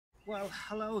Well,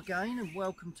 hello again and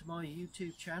welcome to my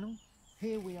YouTube channel.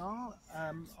 Here we are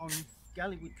on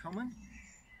Gallywood Common,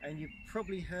 and you've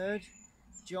probably heard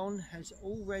John has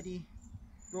already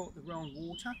brought the wrong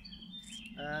water.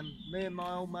 Me and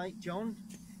my old mate John,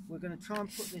 we're going to try and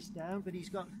put this down, but he's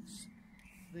got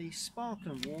the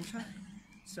sparkling water,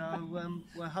 so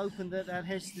we're hoping that that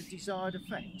has the desired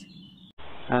effect.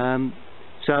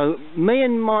 So me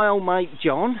and my old mate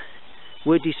John,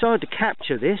 we decided to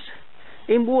capture this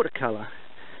in watercolour.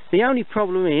 The only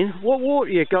problem is, what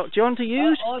water you got, John, to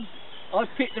use? I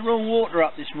picked the wrong water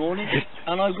up this morning,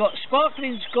 and I've got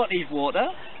sparkling Scottish water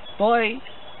by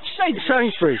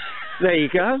Sainsbury's. There you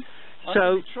go.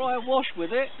 So try a wash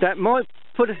with it. That might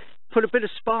put a bit of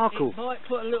sparkle. It might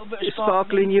put a little bit of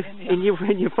sparkle in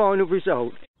your final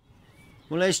result.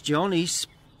 Well, there's John. He's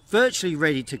virtually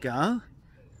ready to go.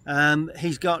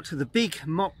 He's got the big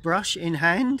mop brush in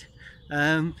hand.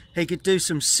 He could do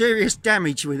some serious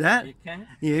damage with that. You can.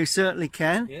 You certainly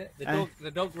can. Yeah,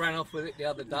 the dog ran off with it the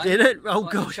other day. Did it? Oh,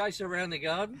 God. God. Chase around the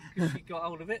garden because she got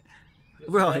hold of it.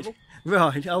 Right,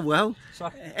 right. Oh, well. So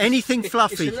anything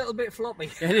fluffy. It's a little bit floppy.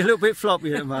 A little bit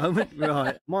floppy at the moment.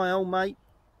 Right. My old mate,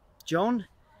 John,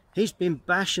 he's been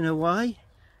bashing away.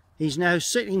 He's now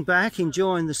sitting back,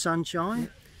 enjoying the sunshine.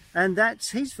 And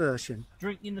that's his version.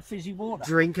 Drinking the fizzy water.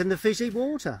 Drinking the fizzy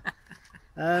water.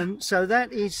 So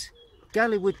that is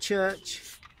Gallywood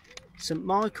Church, St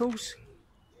Michael's,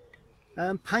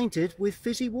 painted with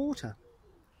fizzy water.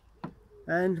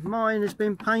 And mine has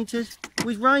been painted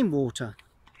with rainwater.